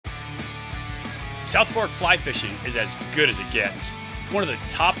South Fork fly fishing is as good as it gets. One of the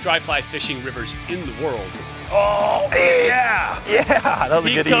top dry fly fishing rivers in the world. Oh, yeah! Yeah, that was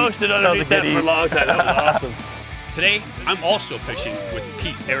a good eat. He coasted underneath that for a long time. That was awesome. Today, I'm also fishing with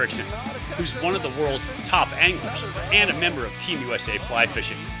Pete Erickson, who's one of the world's top anglers and a member of Team USA Fly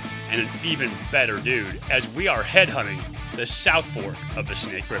Fishing, and an even better dude as we are headhunting the South Fork of the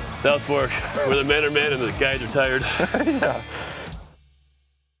Snake River. South Fork, where the men are men and the guys are tired. Yeah.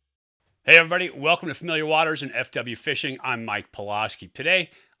 Hey everybody, welcome to Familiar Waters and FW Fishing. I'm Mike Pulaski. Today,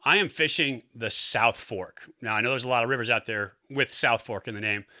 I am fishing the South Fork. Now, I know there's a lot of rivers out there with South Fork in the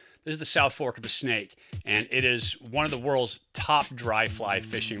name. This is the South Fork of the Snake, and it is one of the world's top dry fly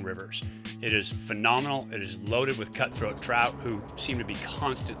fishing rivers. It is phenomenal. It is loaded with cutthroat trout who seem to be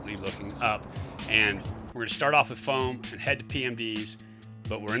constantly looking up. And we're going to start off with foam and head to PMDs,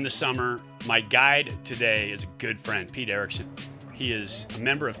 but we're in the summer. My guide today is a good friend, Pete Erickson. He is a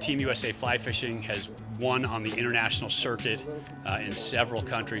member of Team USA Fly Fishing, has won on the international circuit in several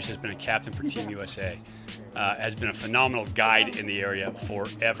countries, has been a captain for Team USA, has been a phenomenal guide in the area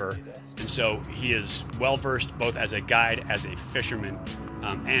forever. And so he is well-versed both as a guide, as a fisherman,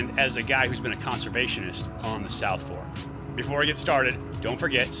 and as a guy who's been a conservationist on the South Fork. Before we get started, don't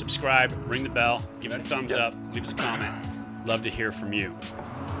forget, subscribe, ring the bell, give us a thumbs up, leave us a comment. Love to hear from you.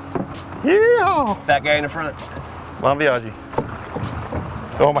 Yeah! Fat guy in the front. Bon voyage.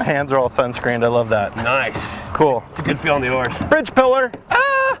 Oh, my hands are all sunscreened. I love that. Nice. Cool. It's a good feel on the oars. Bridge pillar.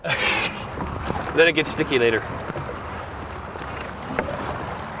 Ah! Then it gets sticky later.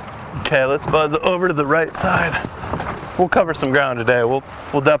 Okay, let's buzz over to the right side. We'll cover some ground today. We'll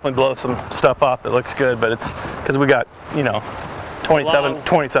definitely blow some stuff off that looks good, but it's because we got, you know,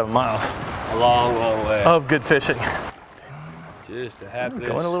 27 miles. A long, long way. Of good fishing. Just a hapless.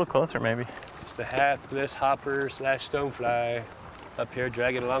 Going a little closer, maybe. Just a hapless hopper / stonefly up here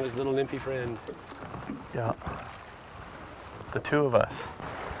dragging along his little nymphy friend. Yeah. The two of us.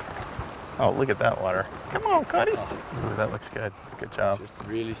 Oh, look at that water. Come on, Cuddy. Oh. Ooh, that looks good. Good job. Just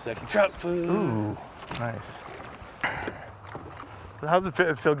really sexy trout food. Ooh, nice. How does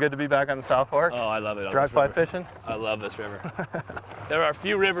it feel good to be back on the South Fork? Oh, I love it. Dry fly fishing? I love this river. There are a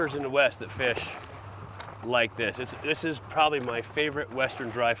few rivers in the West that fish like this. This is probably my favorite Western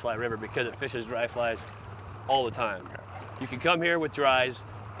dry fly river because it fishes dry flies all the time. You can come here with dries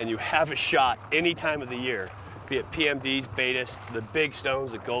and you have a shot any time of the year, be it PMDs, betas, the big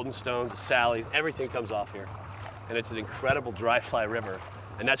stones, the golden stones, the sallies, everything comes off here. And it's an incredible dry fly river.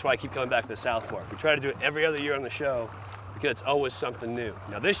 And that's why I keep coming back to the South Fork. We try to do it every other year on the show because it's always something new.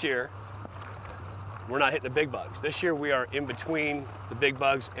 Now this year, we're not hitting the big bugs. This year we are in between the big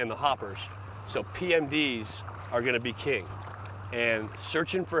bugs and the hoppers. So PMDs are gonna be king. And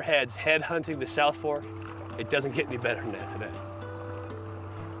searching for heads, head hunting the South Fork, it doesn't get any better than that today.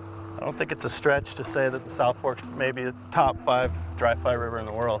 I don't think it's a stretch to say that the South Fork's maybe a top 5 dry fly river in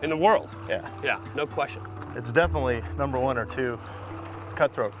the world. In the world? Yeah. Yeah, no question. It's definitely number 1 or 2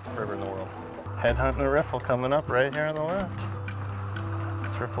 cutthroat river in the world. Head hunting a riffle coming up right here on the left.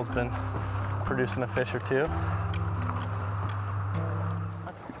 This riffle's been producing a fish or 2.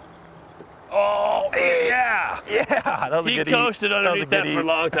 Oh, yeah! Yeah, that was a good eat. He coasted underneath that for a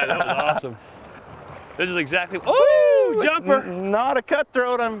long time. That was awesome. This is exactly, Ooh, jumper! Not a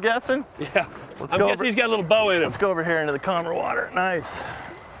cutthroat, I'm guessing. Yeah, Let's I'm go guessing over, he's got a little bow in him. Let's go over here into the calmer water. Nice.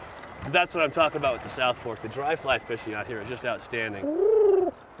 That's what I'm talking about with the South Fork. The dry fly fishing out here is just outstanding.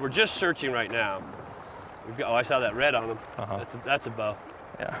 We're just searching right now. We've got, oh, I saw that red on him. That's a bow.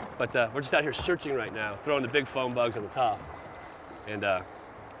 Yeah. But we're just out here searching right now, throwing the big foam bugs on the top, and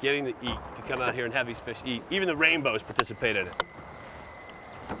getting to eat, to come out here and have these fish eat. Even the rainbows participate in it.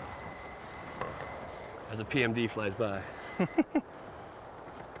 As a PMD flies by.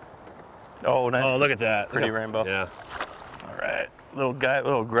 Oh, nice. Oh, look at that. Pretty rainbow. Yeah. All right. Little guy,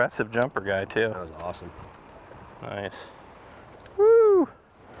 little aggressive jumper guy too. That was awesome. Nice. Woo! Look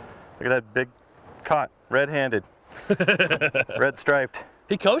at that big caught, red-handed, red striped.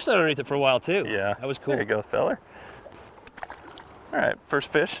 He coasted underneath it for a while too. Yeah. That was cool. There you go, feller. All right, first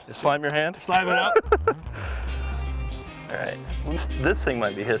fish. Slime your hand. Slime it up. All right. This thing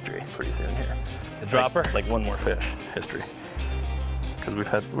might be history pretty soon here. The dropper? Like one more fish, history. Because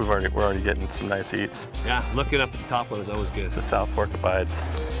we're already getting some nice eats. Yeah, looking up at the top one is always good. The South Fork abides.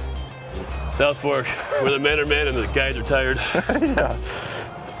 South Fork, where the men are men and the guys are tired. Yeah.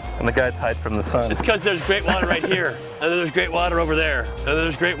 And the guides hide from the sun. It's because there's great water right here, and then there's great water over there, and then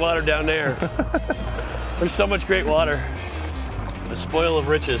there's great water down there. There's so much great water. The spoil of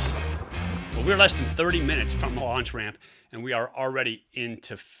riches. Well, we're less than 30 minutes from the launch ramp, and we are already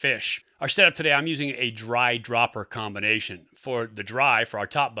into fish. Our setup today, I'm using a dry dropper combination. For the dry, for our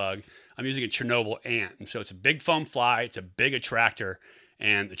top bug, I'm using a Chernobyl ant. And so it's a big foam fly, it's a big attractor,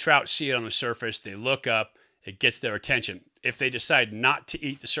 and the trout see it on the surface, they look up, it gets their attention. If they decide not to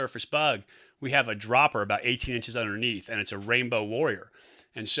eat the surface bug, we have a dropper about 18 inches underneath, and it's a rainbow warrior.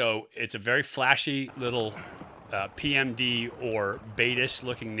 And so it's a very flashy little PMD or Baetis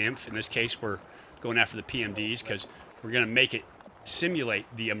looking nymph. In this case, we're going after the PMDs because we're going to make it simulate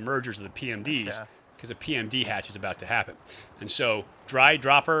the emergers of the PMDs because the PMD hatch is about to happen. And so dry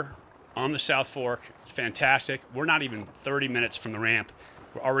dropper on the South Fork, it's fantastic. We're not even 30 minutes from the ramp.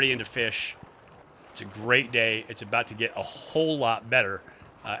 We're already into fish. It's a great day. It's about to get a whole lot better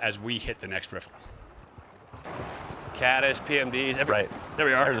as we hit the next riffle. Caddis, PMDs, Right. There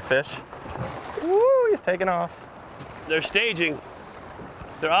we are. There's a fish. Woo, he's taking off. They're staging.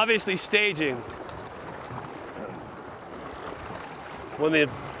 They're obviously staging. When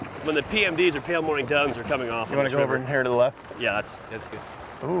the PMDs or pale morning duns are coming off. You want to go over in here to the left? Yeah, that's good.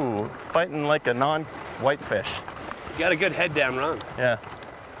 Ooh, fighting like a non-white fish. You got a good head down run. Yeah.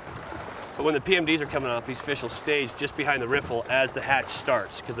 But when the PMDs are coming off, these fish will stage just behind the riffle as the hatch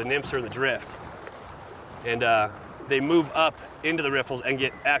starts because the nymphs are in the drift. And they move up into the riffles and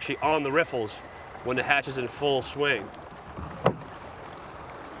get actually on the riffles when the hatch is in full swing.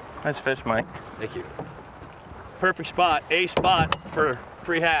 Nice fish, Mike. Thank you. Perfect spot, A spot for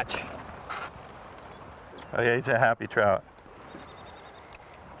pre-hatch. Oh yeah, he's a happy trout.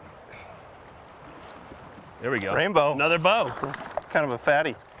 There we go. Rainbow. Another bow. Kind of a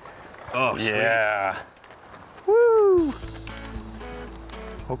fatty. Oh, sweet. Yeah. Woo!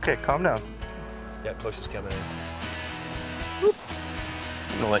 Okay, calm down. Yeah, push is coming in. Oops.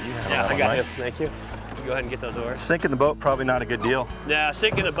 I'm gonna let you handle Yeah, that I one, got Mike. you. Thank you. Go ahead and get those oars. Sinking the boat, probably not a good deal. Yeah,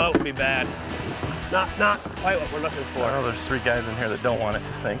 sinking the boat would be bad. Not quite what we're looking I for. know there's 3 guys in here that don't want it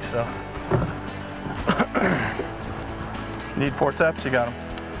to sink, so. Need forceps? You got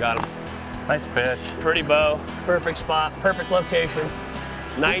them. Got him. Nice fish. Pretty bow, perfect spot, perfect location.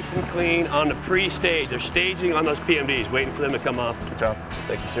 Nice and clean on the pre-stage. They're staging on those PMDs, waiting for them to come off. Good job.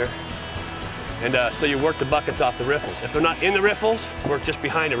 Thank you, sir. And so you work the buckets off the riffles. If they're not in the riffles, work just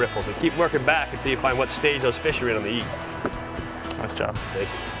behind the riffles and keep working back until you find what stage those fish are in on the eat. Nice job. Thank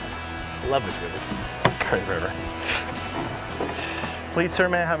you. I love this river. Great river. Please, sir,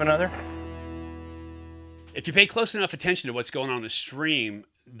 may I have another? If you pay close enough attention to what's going on in the stream,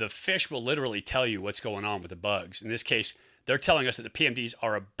 the fish will literally tell you what's going on with the bugs. In this case, they're telling us that the PMDs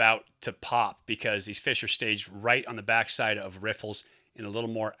are about to pop because these fish are staged right on the backside of riffles in a little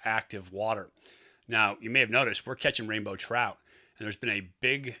more active water. Now, you may have noticed we're catching rainbow trout, and there's been a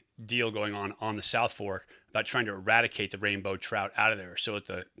big deal going on the South Fork about trying to eradicate the rainbow trout out of there so that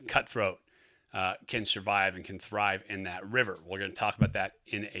the cutthroat can survive and can thrive in that river. We're going to talk about that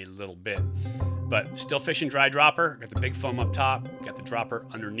in a little bit. But still fishing dry dropper, got the big foam up top, got the dropper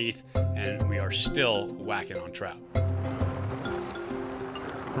underneath, and we are still whacking on trout.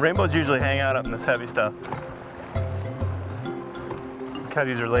 Rainbows usually hang out up in this heavy stuff.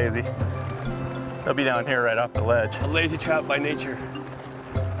 Cutties are lazy. They'll be down here right off the ledge. A lazy trout by nature.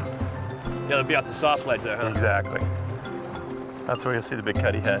 Yeah, they'll be off the soft ledge there, huh? Exactly. That's where you'll see the big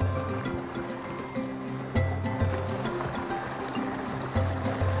cutty head.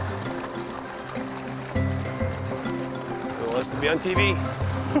 Who wants to be on TV?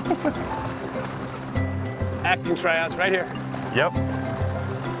 Acting tryouts right here. Yep.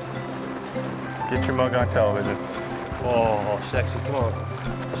 Get your mug on television. Oh, sexy, come on.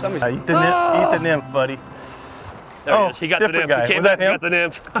 Somebody's... Eat the nymph, buddy. There he is. He got the nymph. Guy. He came Was back that and got the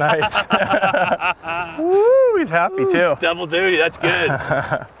nymph. Nice. Woo, he's happy too. Double duty, that's good.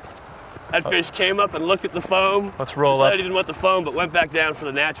 That fish came up and looked at the foam. Let's roll decided up. he didn't want the foam, but went back down for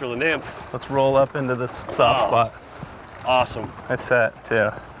the natural, the nymph. Let's roll up into this soft spot. Awesome. That's that too.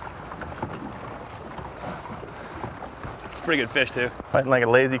 It's a pretty good fish too. Fighting like a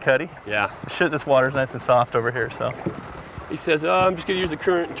lazy cutty. Yeah. Shit, this water's nice and soft over here, so. He says, oh, I'm just gonna use the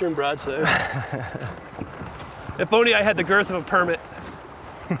current and turn broadside. If only I had the girth of a permit.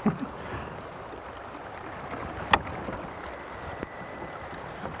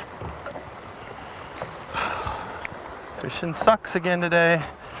 Fishing sucks again today.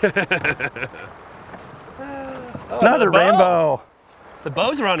 Oh, another bow. rainbow. The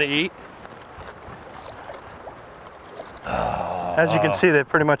bows are on the eat. As you can see, they've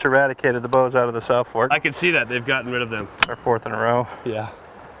pretty much eradicated the bows out of the South Fork. I can see that, they've gotten rid of them. Our 4th in a row. Yeah.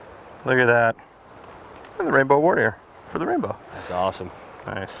 Look at that. And the rainbow warrior for the rainbow. That's awesome.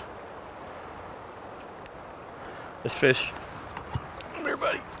 Nice. This fish Come here,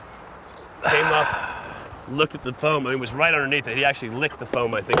 buddy. came up, looked at the foam, and it was right underneath it. He actually licked the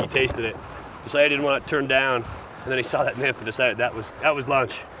foam, I think he tasted it. Decided he didn't want it turned down, and then he saw that nymph and decided that was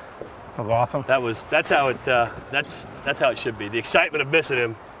lunch. That was awesome. That's how it should be. The excitement of missing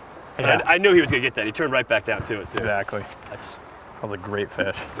him. Yeah. I knew he was gonna get that. He turned right back down to it too. Exactly. That was a great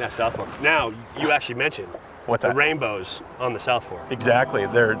fish. Yeah, South Fork. Now you actually mentioned What's the that? rainbows on the South Fork. Exactly.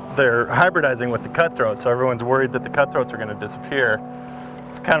 They're hybridizing with the cutthroats, so everyone's worried that the cutthroats are going to disappear.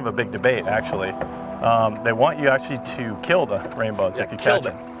 It's kind of a big debate, actually. They want you actually to kill the rainbows if you catch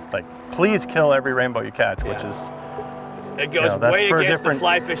them. Like, please kill every rainbow you catch, which is it goes way against the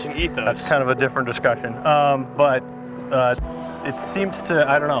fly fishing ethos. That's kind of a different discussion. But it seems to,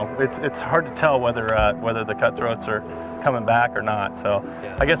 I don't know. It's hard to tell whether the cutthroats are coming back or not. So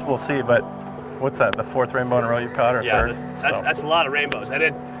I guess we'll see. But what's that? The 4th rainbow in a row you caught, or 3rd? That's a lot of rainbows. And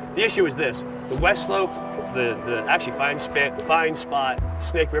then the issue is this: the West Slope, the actually fine spot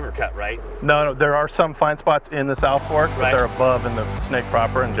Snake River cut, right? No, there are some fine spots in the South Fork, but they're above in the Snake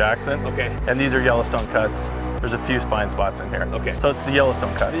proper in Jackson. Okay. And these are Yellowstone cuts. There's a few fine spots in here. Okay. So it's the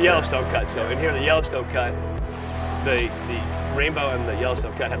Yellowstone cut. The Yellowstone cut. So in here, the Yellowstone cut, the rainbow and the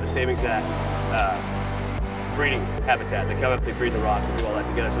Yellowstone cut have the same exact breeding habitat. They come up, they breed the rocks, and do all that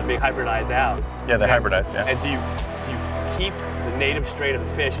together. So they're being hybridized out. Yeah, they hybridize. Yeah. And do you keep the native strain of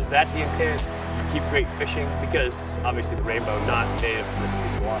the fish? Is that the intent? You keep great fishing, because obviously the rainbow not native to this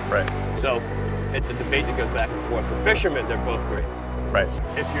piece of water. Right. So it's a debate that goes back and forth. For fishermen, they're both great. Right.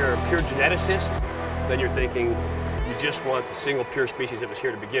 If you're a pure geneticist, then you're thinking you just want the single pure species that was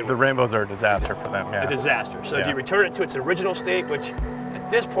here to begin with. The rainbows are a disaster for them. Yeah. A disaster. So do you return it to its original state, which at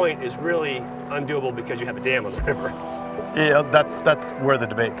this point is really undoable because you have a dam on the river? Yeah, that's where the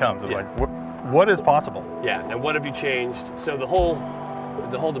debate comes. Like, what is possible? Yeah, and what have you changed? So the whole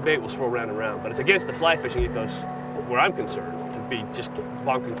debate will swirl round and round, but it's against the fly fishing ethos, where I'm concerned, to be just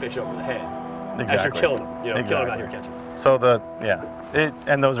bonking fish over the head as you're killing them. You know, killing them out here catching them. So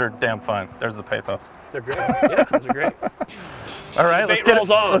and those are damn fun. There's the pathos. They're great. Yeah, those are great. All right,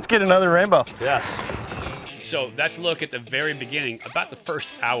 let's get another rainbow. Yeah. So that's a look at the very beginning, about the first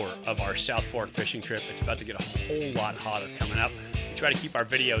hour of our South Fork fishing trip. It's about to get a whole lot hotter coming up. We try to keep our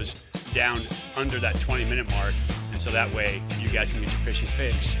videos down under that 20-minute mark, and so that way you guys can get your fishing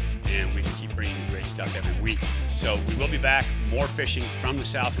fix, and we can keep bringing you great stuff every week. So we will be back, more fishing from the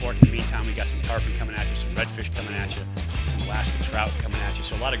South Fork. In the meantime, we got some tarpon coming at you, some redfish coming at you, some Alaska trout coming at you.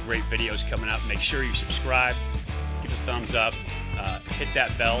 So a lot of great videos coming up. Make sure you subscribe, give a thumbs up, hit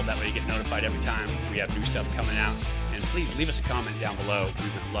that bell. That way you get notified every time we have new stuff coming out. And please leave us a comment down below. We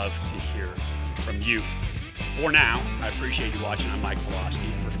would love to hear from you. For now, I appreciate you watching. I'm Mike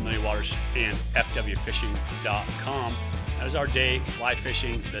Pulaski for Familiar Waters and FWFishing.com. That is our day fly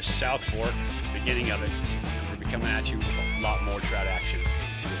fishing the South Fork, beginning of it. And we'll be coming at you with a lot more trout action